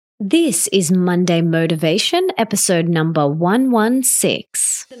This is Monday Motivation, episode number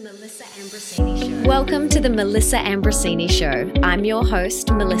 116. The Melissa Ambrosini Show. Welcome to the Melissa Ambrosini Show. I'm your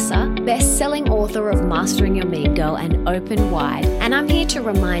host, Melissa, best-selling author of Mastering Your Mean Girl and Open Wide, and I'm here to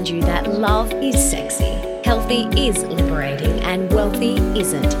remind you that love is sexy, healthy is liberating, and wealthy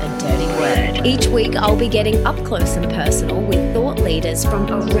isn't a dirty word. Each week, I'll be getting up close and personal with thought leaders from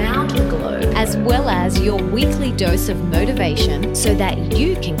around the globe, as well as your weekly dose of motivation so that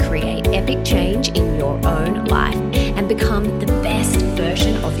you can create epic change in your own life and become the best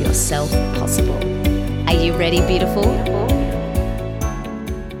version of yourself possible. Are you ready, beautiful?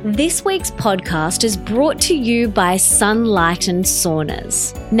 This week's podcast is brought to you by Sunlighten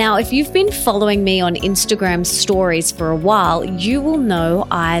Saunas. Now, if you've been following me on Instagram stories for a while, you will know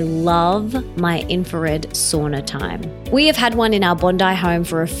I love my infrared sauna time. We have had one in our Bondi home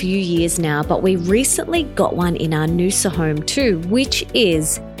for a few years now, but we recently got one in our Noosa home too, which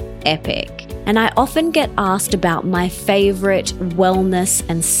is epic. And I often get asked about my favorite wellness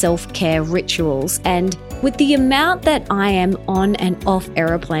and self-care rituals. And with the amount that I am on and off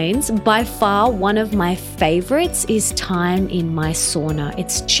airplanes, by far one of my favorites is time in my sauna.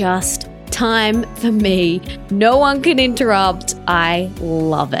 It's just time for me. No one can interrupt. I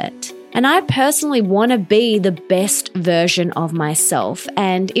love it. And I personally want to be the best version of myself.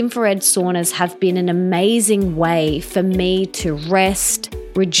 And infrared saunas have been an amazing way for me to rest,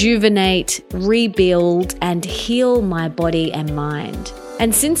 rejuvenate, rebuild, and heal my body and mind.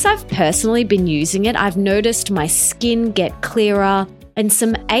 And since I've personally been using it, I've noticed my skin get clearer and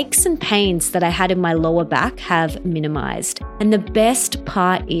some aches and pains that I had in my lower back have minimized. And the best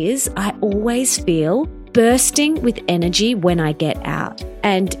part is I always feel bursting with energy when I get out.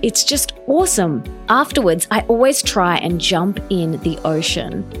 And it's just awesome. Afterwards, I always try and jump in the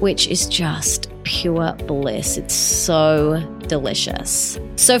ocean, which is just pure bliss. It's so delicious.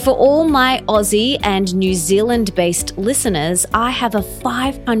 So for all my Aussie and New Zealand-based listeners, I have a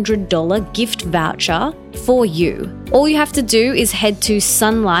 $500 gift voucher for you. All you have to do is head to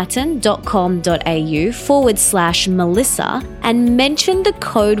sunlighten.com.au/Melissa and mention the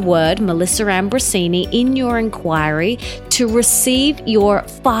code word Melissa Ambrosini in your inquiry to receive your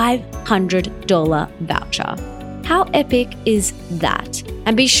 $500 voucher. How epic is that?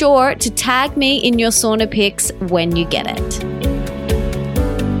 And be sure to tag me in your sauna pics when you get it.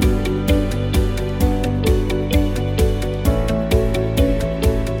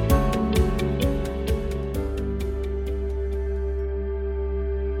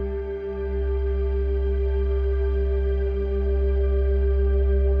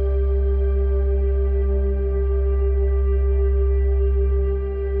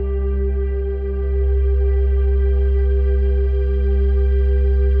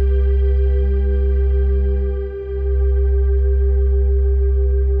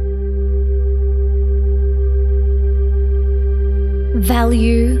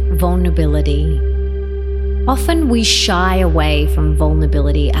 Value vulnerability. Often we shy away from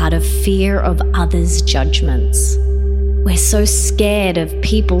vulnerability out of fear of others' judgments. We're so scared of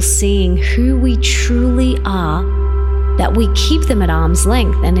people seeing who we truly are that we keep them at arm's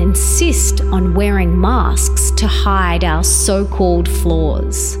length and insist on wearing masks to hide our so-called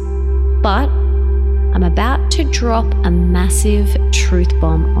flaws. But I'm about to drop a massive truth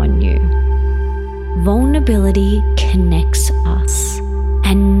bomb on you. Vulnerability connects us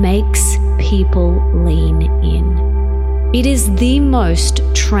and makes people lean in. It is the most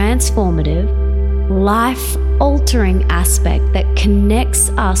transformative, life-altering aspect that connects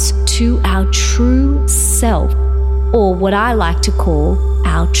us to our true self, or what I like to call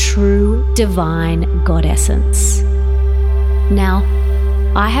our true divine God essence. Now,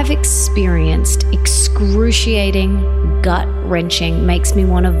 I have experienced excruciating, gut-wrenching, makes me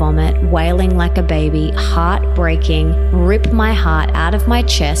want to vomit, wailing like a baby, heartbreaking, rip my heart out of my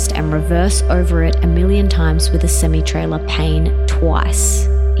chest and reverse over it 1,000,000 times with a semi-trailer pain twice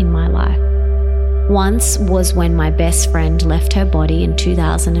in my life. Once was when my best friend left her body in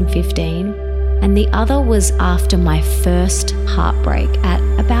 2015, and the other was after my first heartbreak at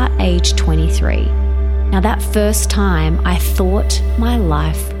about age 23. Now, that first time, I thought my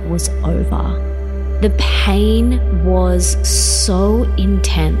life was over. The pain was so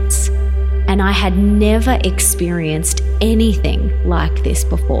intense, and I had never experienced anything like this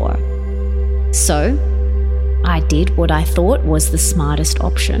before. So, I did what I thought was the smartest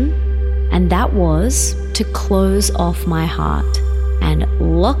option, and that was to close off my heart and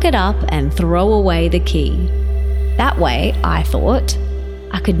lock it up and throw away the key. That way, I thought,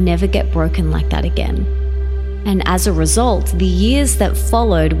 I could never get broken like that again. And as a result, the years that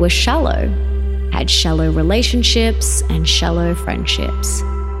followed were shallow. Had shallow relationships and shallow friendships.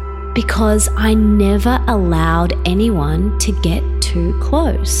 because I never allowed anyone to get too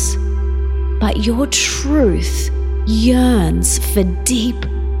close. But your truth yearns for deep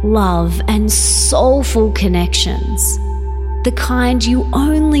love and soulful connections, the kind you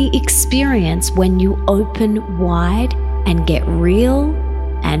only experience when you open wide and get real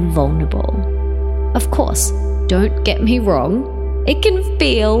and vulnerable. Of course, don't get me wrong, it can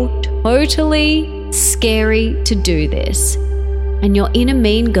feel totally scary to do this, and your inner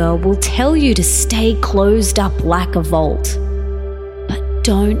mean girl will tell you to stay closed up like a vault. But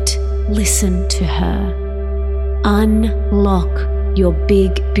don't listen to her. Unlock your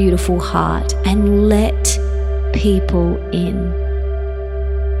big, beautiful heart and let people in.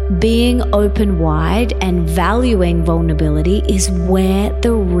 Being open wide and valuing vulnerability is where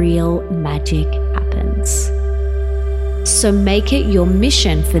the real magic happens. So make it your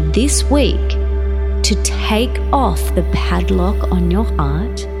mission for this week to take off the padlock on your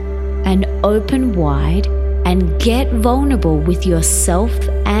heart and open wide and get vulnerable with yourself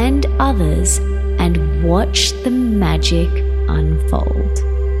and others and watch the magic unfold.